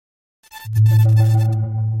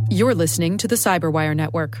You're listening to the Cyberwire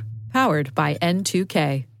Network, powered by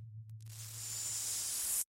N2K.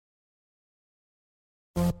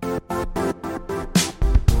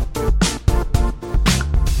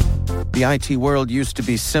 The IT world used to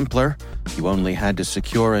be simpler. You only had to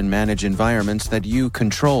secure and manage environments that you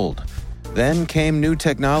controlled. Then came new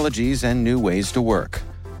technologies and new ways to work.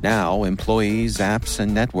 Now, employees, apps,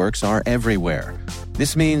 and networks are everywhere.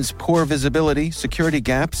 This means poor visibility, security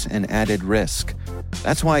gaps, and added risk.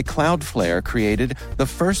 That's why Cloudflare created the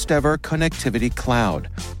first-ever connectivity cloud.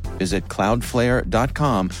 Visit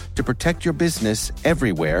cloudflare.com to protect your business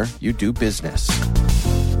everywhere you do business.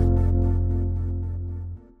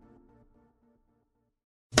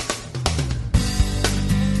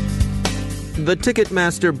 The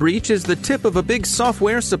Ticketmaster breach is the tip of a big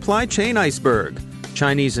software supply chain iceberg.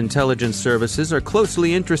 Chinese intelligence services are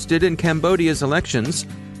closely interested in Cambodia's elections.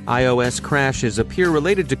 iOS crashes appear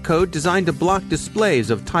related to code designed to block displays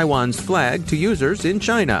of Taiwan's flag to users in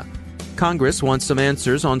China. Congress wants some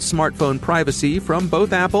answers on smartphone privacy from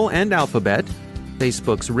both Apple and Alphabet.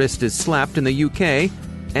 Facebook's wrist is slapped in the UK.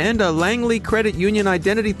 And a Langley Credit Union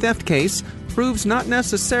identity theft case proves not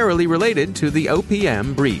necessarily related to the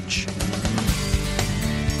OPM breach.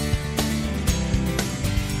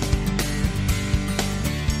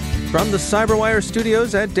 From the Cyberwire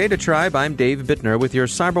studios at Data Tribe, I'm Dave Bittner with your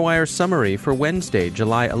Cyberwire summary for Wednesday,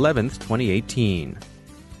 July 11th, 2018.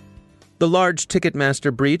 The large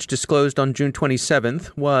Ticketmaster breach disclosed on June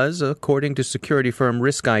 27th was, according to security firm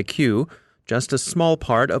RiskIQ, just a small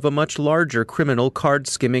part of a much larger criminal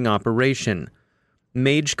card-skimming operation.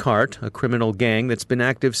 MageCart, a criminal gang that's been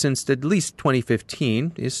active since at least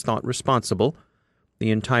 2015, is thought responsible. The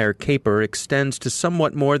entire caper extends to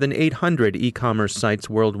somewhat more than 800 e-commerce sites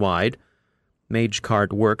worldwide.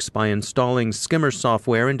 MageCart works by installing skimmer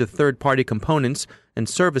software into third-party components and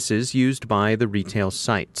services used by the retail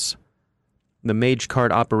sites. The MageCart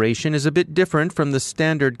operation is a bit different from the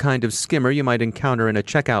standard kind of skimmer you might encounter in a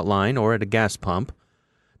checkout line or at a gas pump.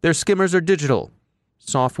 Their skimmers are digital,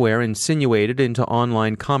 software insinuated into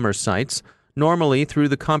online commerce sites, normally through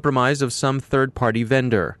the compromise of some third-party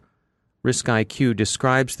vendor. RiskIQ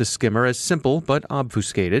describes the skimmer as simple but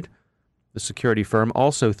obfuscated. The security firm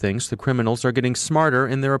also thinks the criminals are getting smarter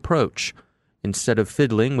in their approach. Instead of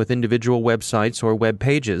fiddling with individual websites or web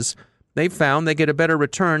pages, they've found they get a better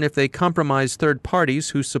return if they compromise third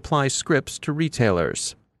parties who supply scripts to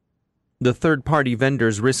retailers. The third-party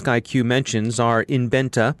vendors RiskIQ mentions are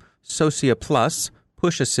Inventa, Socia Plus,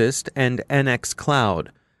 PushAssist, and NX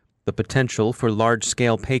Cloud. The potential for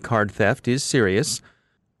large-scale paycard theft is serious.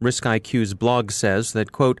 RiskIQ's blog says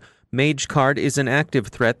that, quote, MageCart is an active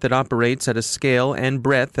threat that operates at a scale and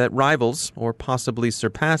breadth that rivals, or possibly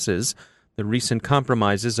surpasses, the recent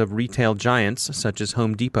compromises of retail giants such as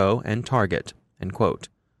Home Depot and Target, end quote.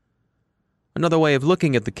 Another way of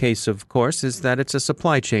looking at the case, of course, is that it's a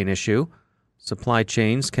supply chain issue. Supply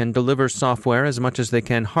chains can deliver software as much as they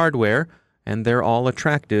can hardware, and they're all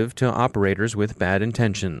attractive to operators with bad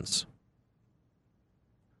intentions.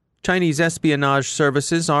 Chinese espionage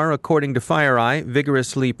services are, according to FireEye,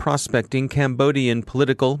 vigorously prospecting Cambodian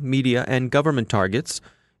political, media, and government targets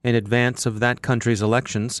in advance of that country's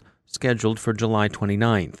elections, scheduled for July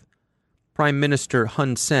 29th. Prime Minister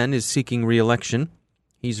Hun Sen is seeking re-election.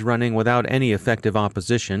 He's running without any effective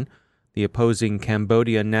opposition. The opposing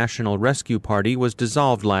Cambodia National Rescue Party was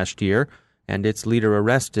dissolved last year, and its leader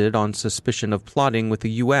arrested on suspicion of plotting with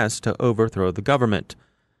the U.S. to overthrow the government.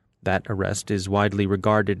 That arrest is widely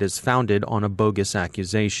regarded as founded on a bogus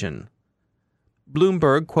accusation.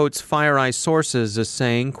 Bloomberg quotes FireEye sources as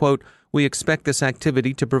saying, quote, we expect this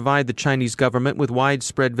activity to provide the Chinese government with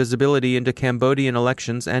widespread visibility into Cambodian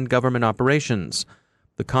elections and government operations.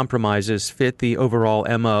 The compromises fit the overall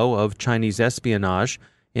MO of Chinese espionage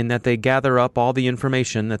in that they gather up all the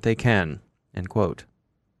information that they can, end quote.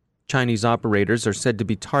 Chinese operators are said to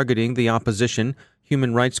be targeting the opposition,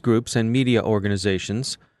 human rights groups, and media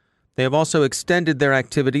organizations. They have also extended their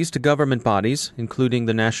activities to government bodies, including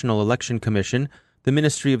the National Election Commission, the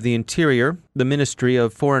Ministry of the Interior, the Ministry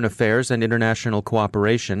of Foreign Affairs and International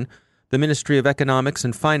Cooperation, the Ministry of Economics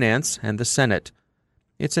and Finance, and the Senate.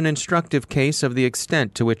 It's an instructive case of the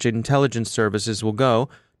extent to which intelligence services will go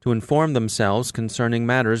to inform themselves concerning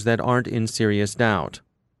matters that aren't in serious doubt.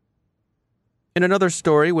 In another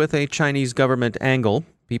story with a Chinese government angle,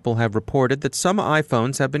 people have reported that some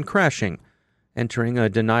iPhones have been crashing, entering a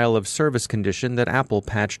denial-of-service condition that Apple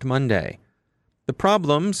patched Monday. The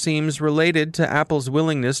problem seems related to Apple's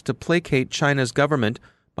willingness to placate China's government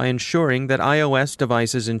by ensuring that iOS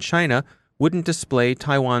devices in China wouldn't display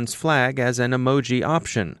Taiwan's flag as an emoji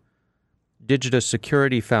option. Digita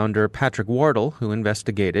Security founder Patrick Wardle, who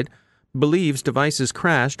investigated, believes devices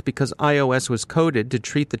crashed because iOS was coded to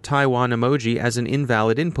treat the Taiwan emoji as an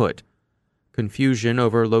invalid input. Confusion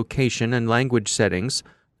over location and language settings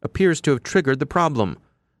appears to have triggered the problem.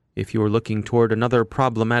 If you are looking toward another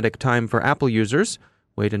problematic time for Apple users,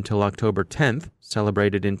 wait until October 10th,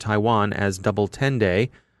 celebrated in Taiwan as Double 10 Day,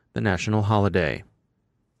 the national holiday.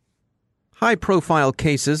 High-profile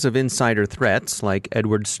cases of insider threats, like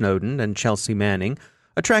Edward Snowden and Chelsea Manning,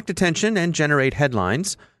 attract attention and generate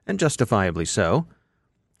headlines, and justifiably so.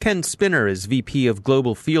 Ken Spinner is VP of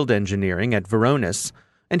Global Field Engineering at Varonis,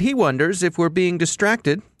 and he wonders if we're being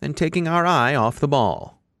distracted and taking our eye off the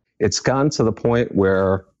ball. It's gotten to the point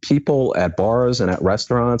where people at bars and at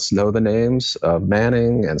restaurants know the names of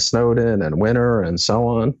Manning and Snowden and Winner and so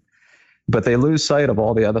on, but they lose sight of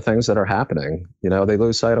all the other things that are happening. They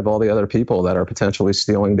lose sight of all the other people that are potentially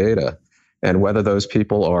stealing data, and whether those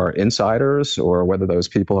people are insiders or whether those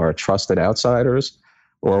people are trusted outsiders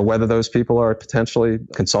or whether those people are potentially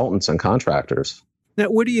consultants and contractors. Now,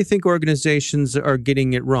 where do you think organizations are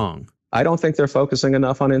getting it wrong? I don't think they're focusing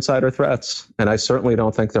enough on insider threats, and I certainly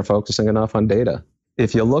don't think they're focusing enough on data.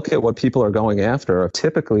 If you look at what people are going after,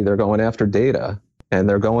 typically they're going after data, and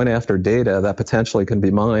they're going after data that potentially can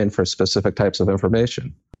be mined for specific types of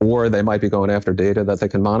information, or they might be going after data that they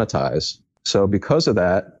can monetize. So because of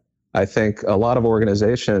that, I think a lot of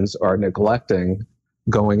organizations are neglecting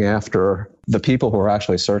going after the people who are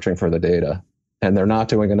actually searching for the data, and they're not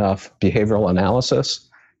doing enough behavioral analysis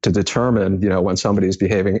to determine, when somebody's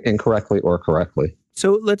behaving incorrectly or correctly.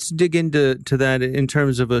 So let's dig into that in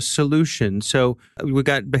terms of a solution. So we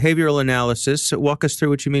got behavioral analysis. Walk us through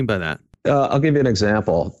what you mean by that. I'll give you an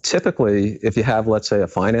example. Typically, if you have, let's say, a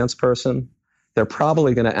finance person, they're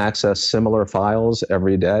probably going to access similar files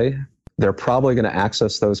every day. They're probably going to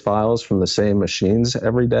access those files from the same machines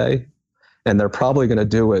every day. And they're probably going to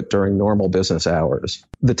do it during normal business hours.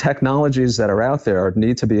 The technologies that are out there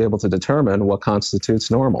need to be able to determine what constitutes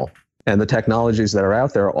normal. And the technologies that are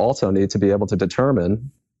out there also need to be able to determine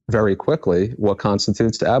very quickly what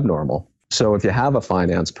constitutes abnormal. So if you have a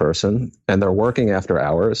finance person and they're working after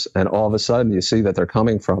hours and all of a sudden you see that they're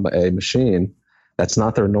coming from a machine that's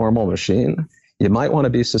not their normal machine, you might want to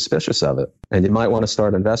be suspicious of it. And you might want to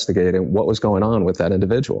start investigating what was going on with that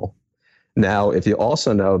individual. Now, if you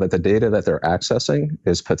also know that the data that they're accessing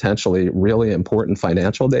is potentially really important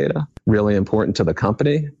financial data, really important to the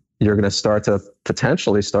company, you're going to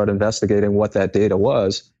potentially start investigating what that data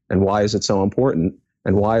was and why is it so important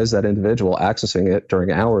and why is that individual accessing it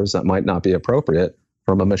during hours that might not be appropriate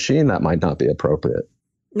from a machine that might not be appropriate.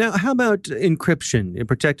 Now, how about encryption in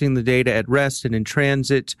protecting the data at rest and in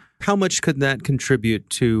transit? How much could that contribute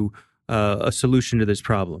to a solution to this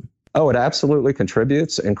problem? Oh, it absolutely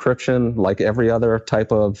contributes. Encryption, like every other type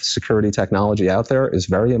of security technology out there, is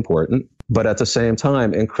very important. But at the same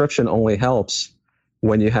time, encryption only helps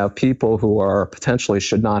when you have people who are potentially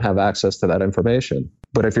should not have access to that information.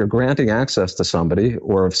 But if you're granting access to somebody,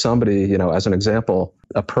 or if somebody, as an example,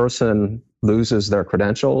 a person loses their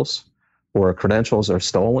credentials or credentials are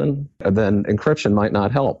stolen, then encryption might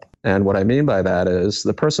not help. And what I mean by that is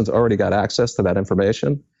the person's already got access to that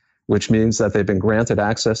information, which means that they've been granted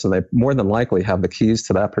access and they more than likely have the keys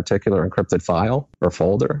to that particular encrypted file or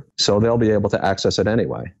folder. So they'll be able to access it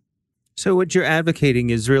anyway. So what you're advocating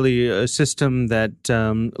is really a system that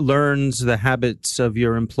learns the habits of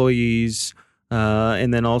your employees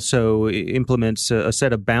and then also implements a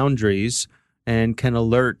set of boundaries and can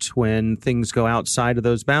alert when things go outside of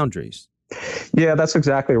those boundaries. Yeah, that's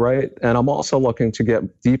exactly right. And I'm also looking to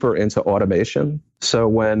get deeper into automation. So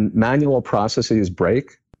when manual processes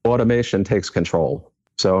break, automation takes control.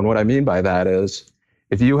 So, and what I mean by that is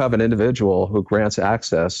if you have an individual who grants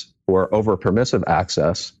access or over permissive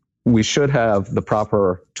access, we should have the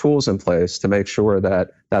proper tools in place to make sure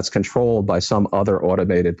that that's controlled by some other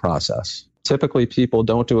automated process. Typically, people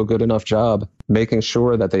don't do a good enough job making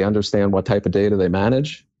sure that they understand what type of data they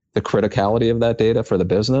manage, the criticality of that data for the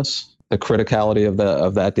business, the criticality of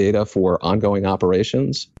that data for ongoing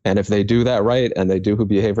operations. And if they do that right and they do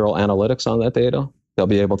behavioral analytics on that data, they'll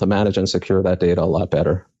be able to manage and secure that data a lot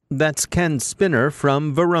better. That's Ken Spinner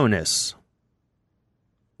from Varonis.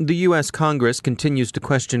 The U.S. Congress continues to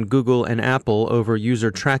question Google and Apple over user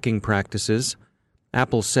tracking practices.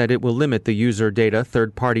 Apple said it will limit the user data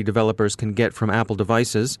third-party developers can get from Apple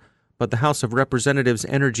devices, but the House of Representatives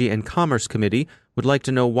Energy and Commerce Committee would like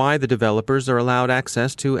to know why the developers are allowed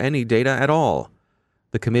access to any data at all.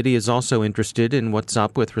 The committee is also interested in what's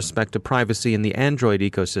up with respect to privacy in the Android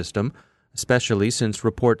ecosystem, especially since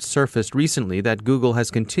reports surfaced recently that Google has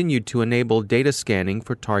continued to enable data scanning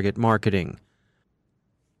for target marketing.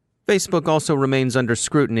 Facebook also remains under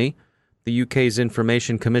scrutiny. The UK's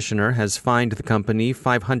Information Commissioner has fined the company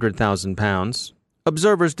 £500,000.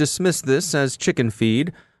 Observers dismiss this as chicken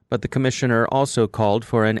feed, but the commissioner also called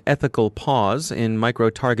for an ethical pause in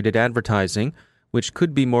micro-targeted advertising, which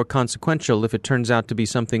could be more consequential if it turns out to be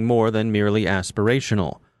something more than merely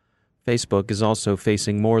aspirational. Facebook is also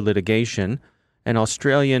facing more litigation. An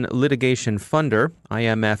Australian litigation funder,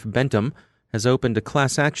 IMF Bentham, has opened a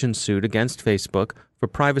class action suit against Facebook for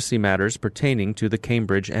privacy matters pertaining to the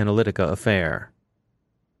Cambridge Analytica affair.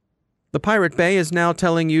 The Pirate Bay is now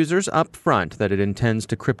telling users up front that it intends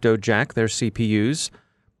to cryptojack their CPUs.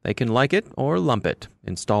 They can like it or lump it,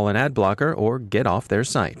 install an ad blocker, or get off their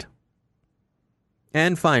site.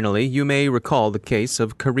 And finally, you may recall the case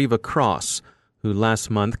of Kariva Cross, who last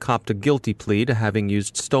month copped a guilty plea to having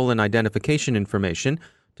used stolen identification information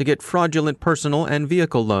to get fraudulent personal and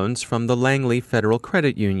vehicle loans from the Langley Federal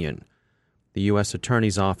Credit Union. The U.S.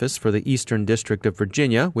 Attorney's Office for the Eastern District of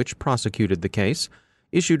Virginia, which prosecuted the case,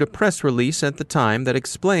 issued a press release at the time that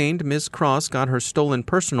explained Ms. Cross got her stolen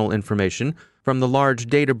personal information from the large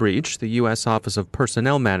data breach the U.S. Office of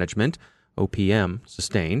Personnel Management, OPM,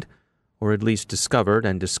 sustained, or at least discovered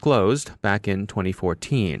and disclosed back in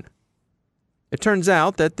 2014. It turns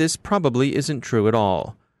out that this probably isn't true at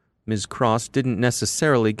all. Ms. Cross didn't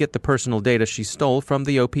necessarily get the personal data she stole from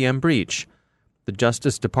the OPM breach. The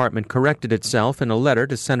Justice Department corrected itself in a letter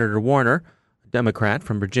to Senator Warner, a Democrat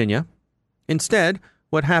from Virginia. Instead,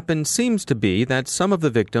 what happened seems to be that some of the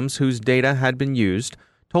victims whose data had been used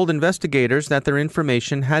told investigators that their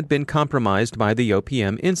information had been compromised by the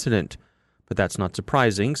OPM incident. But that's not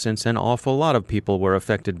surprising, since an awful lot of people were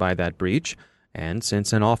affected by that breach, and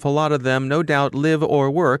since an awful lot of them no doubt live or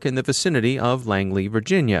work in the vicinity of Langley,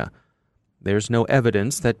 Virginia. There's no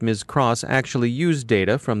evidence that Ms. Cross actually used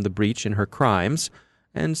data from the breach in her crimes,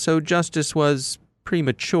 and so justice was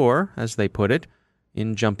premature, as they put it,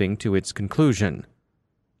 in jumping to its conclusion.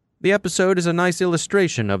 The episode is a nice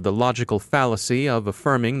illustration of the logical fallacy of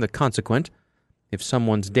affirming the consequent. If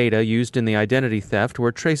someone's data used in the identity theft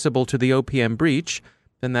were traceable to the OPM breach,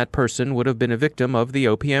 then that person would have been a victim of the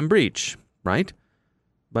OPM breach, right?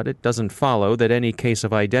 But it doesn't follow that any case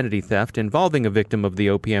of identity theft involving a victim of the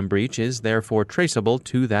OPM breach is therefore traceable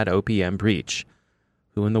to that OPM breach.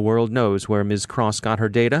 Who in the world knows where Ms. Cross got her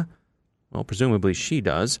data? Well, presumably she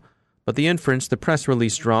does, but the inference the press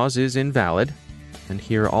release draws is invalid, and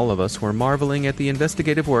here all of us were marveling at the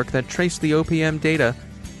investigative work that traced the OPM data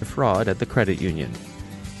to fraud at the credit union.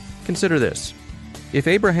 Consider this. If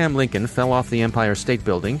Abraham Lincoln fell off the Empire State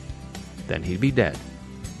Building, then he'd be dead.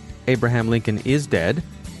 Abraham Lincoln is dead,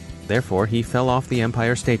 therefore he fell off the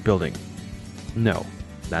Empire State Building. No,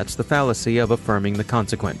 that's the fallacy of affirming the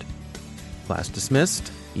consequent. Class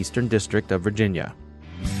dismissed, Eastern District of Virginia.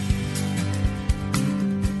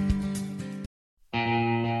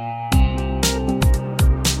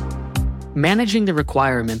 Managing the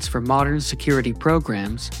requirements for modern security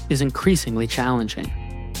programs is increasingly challenging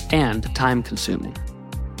and time-consuming.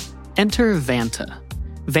 Enter Vanta.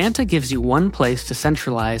 Vanta gives you one place to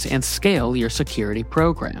centralize and scale your security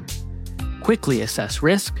program. Quickly assess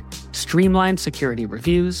risk, streamline security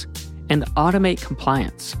reviews, and automate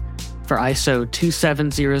compliance for ISO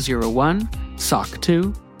 27001, SOC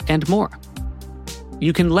 2, and more.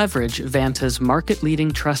 You can leverage Vanta's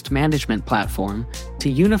market-leading trust management platform to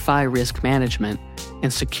unify risk management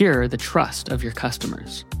and secure the trust of your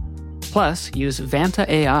customers. Plus, use Vanta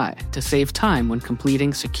AI to save time when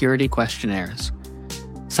completing security questionnaires.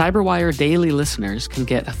 CyberWire Daily listeners can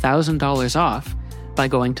get $1,000 off by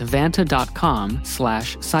going to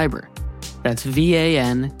vanta.com/cyber. That's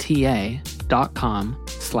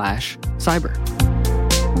VANTA.com/cyber.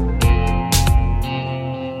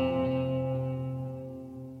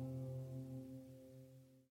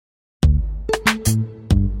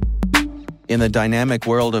 In the dynamic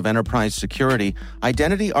world of enterprise security,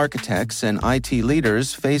 identity architects and IT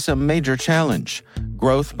leaders face a major challenge.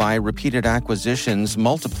 Growth by repeated acquisitions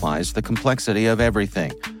multiplies the complexity of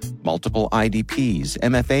everything. Multiple IDPs,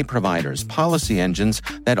 MFA providers, policy engines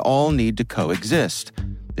that all need to coexist.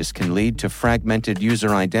 This can lead to fragmented user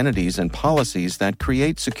identities and policies that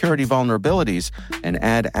create security vulnerabilities and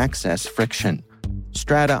add access friction.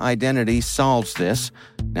 Strata Identity solves this.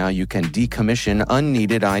 Now you can decommission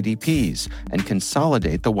unneeded IDPs and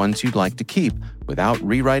consolidate the ones you'd like to keep without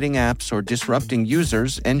rewriting apps or disrupting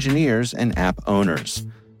users, engineers, and app owners.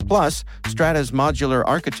 Plus, Strata's modular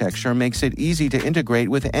architecture makes it easy to integrate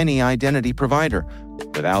with any identity provider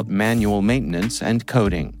without manual maintenance and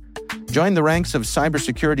coding. Join the ranks of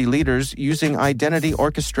cybersecurity leaders using identity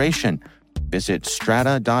orchestration. Visit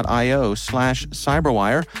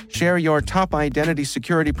strata.io/cyberwire, share your top identity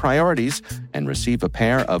security priorities, and receive a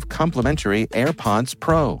pair of complimentary AirPods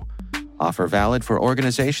Pro. Offer valid for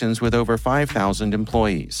organizations with over 5,000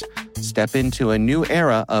 employees. Step into a new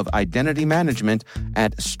era of identity management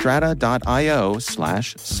at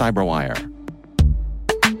strata.io/cyberwire.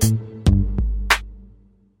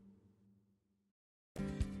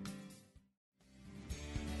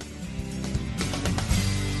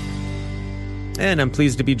 And I'm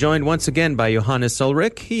pleased to be joined once again by Johannes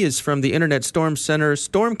Ulrich. He is from the Internet Storm Center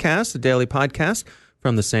Stormcast, a daily podcast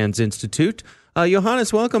from the SANS Institute.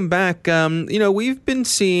 Johannes, welcome back. We've been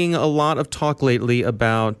seeing a lot of talk lately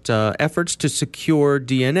about efforts to secure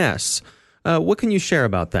DNS. What can you share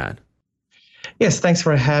about that? Yes, thanks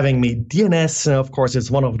for having me. DNS, of course, is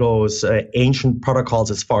one of those ancient protocols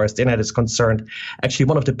as far as the internet is concerned. Actually,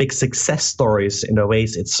 one of the big success stories in the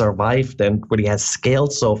ways it survived and really has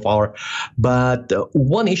scaled so far. But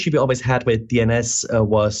one issue we always had with DNS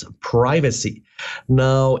was privacy.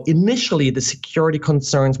 Now, initially, the security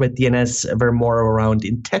concerns with DNS were more around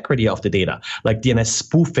integrity of the data, like DNS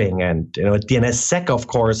spoofing, and DNSSEC, of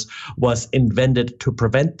course, was invented to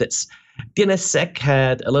prevent this. DNSSEC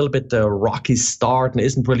had a little bit rocky start and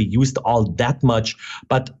isn't really used all that much,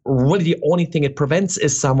 but really the only thing it prevents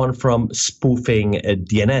is someone from spoofing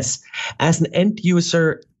DNS. As an end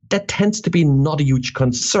user, that tends to be not a huge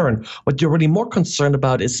concern. What you're really more concerned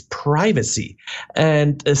about is privacy.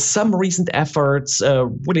 And some recent efforts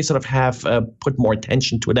really sort of have put more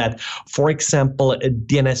attention to that. For example,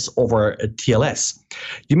 DNS over TLS.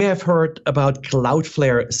 You may have heard about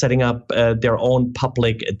Cloudflare setting up their own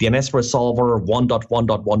public DNS resolver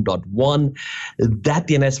 1.1.1.1. That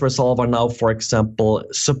DNS resolver now, for example,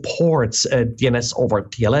 supports DNS over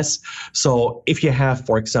TLS. So if you have,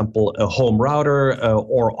 for example, a home router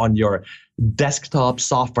or on your desktop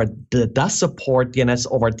software that does support DNS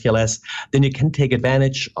over TLS, then you can take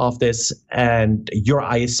advantage of this, and your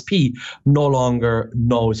ISP no longer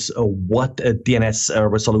knows what DNS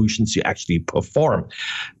resolutions you actually perform.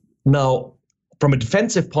 Now, from a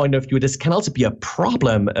defensive point of view, this can also be a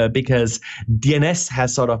problem because DNS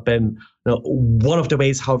has sort of been one of the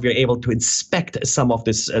ways how we're able to inspect some of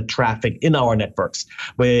this traffic in our networks,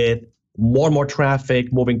 with more and more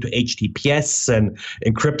traffic moving to HTTPS and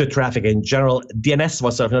encrypted traffic in general. DNS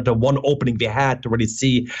was sort of the one opening we had to really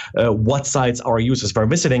see what sites our users were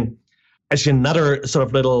visiting. Actually, another sort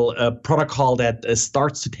of little protocol that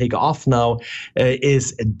starts to take off now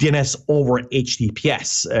is DNS over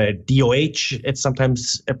HTTPS, DOH, it's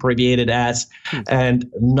sometimes abbreviated as. And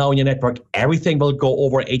now in your network, everything will go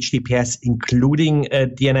over HTTPS, including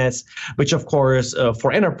DNS, which of course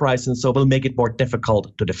for enterprise and so will make it more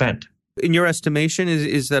difficult to defend. In your estimation,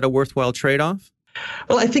 is that a worthwhile trade-off?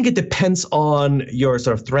 Well, I think it depends on your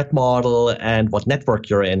sort of threat model and what network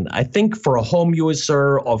you're in. I think for a home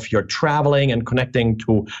user, if you're traveling and connecting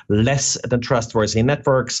to less than trustworthy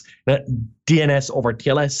networks, DNS over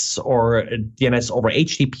TLS or DNS over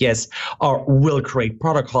HTTPS will create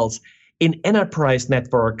protocols. In enterprise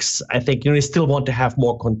networks, I think you still want to have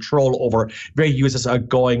more control over where users are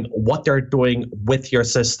going, what they're doing with your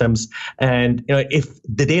systems, and if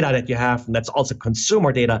the data that you have, and that's also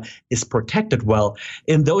consumer data, is protected well.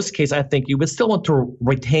 In those cases, I think you would still want to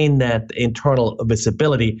retain that internal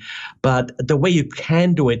visibility. But the way you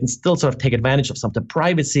can do it and still sort of take advantage of some of the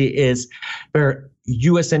privacy is where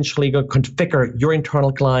you essentially go configure your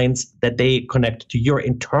internal clients that they connect to your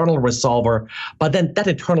internal resolver, but then that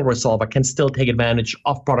internal resolver can still take advantage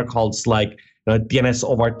of protocols like DNS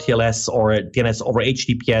over TLS or DNS over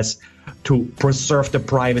HTTPS to preserve the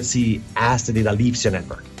privacy as the data leaves your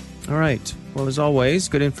network. All right. Well, as always,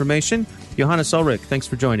 good information. Johannes Ulrich, thanks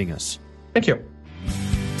for joining us. Thank you.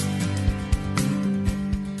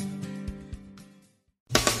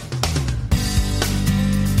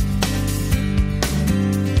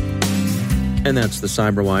 And that's the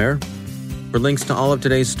Cyberwire. For links to all of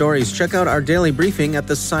today's stories, check out our daily briefing at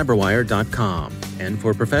thecyberwire.com. And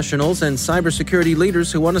for professionals and cybersecurity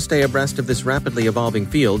leaders who want to stay abreast of this rapidly evolving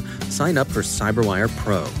field, sign up for CyberWire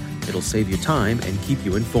Pro. It'll save you time and keep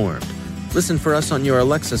you informed. Listen for us on your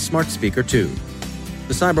Alexa smart speaker, too.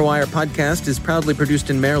 The Cyberwire podcast is proudly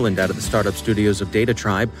produced in Maryland out of the startup studios of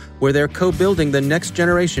DataTribe, where they're co-building the next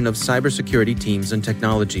generation of cybersecurity teams and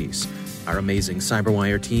technologies. Our amazing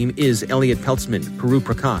Cyberwire team is Elliot Peltzman, Puru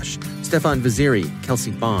Prakash, Stefan Vaziri,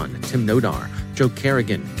 Kelsey Bond, Tim Nodar, Joe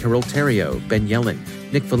Kerrigan, Carol Terrio, Ben Yellen,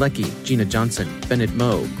 Nick Valecki, Gina Johnson, Bennett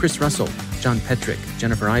Moe, Chris Russell, John Petrick,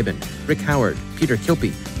 Jennifer Iben, Rick Howard, Peter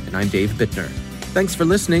Kilpie, and I'm Dave Bittner. Thanks for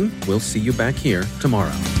listening. We'll see you back here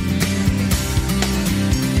tomorrow.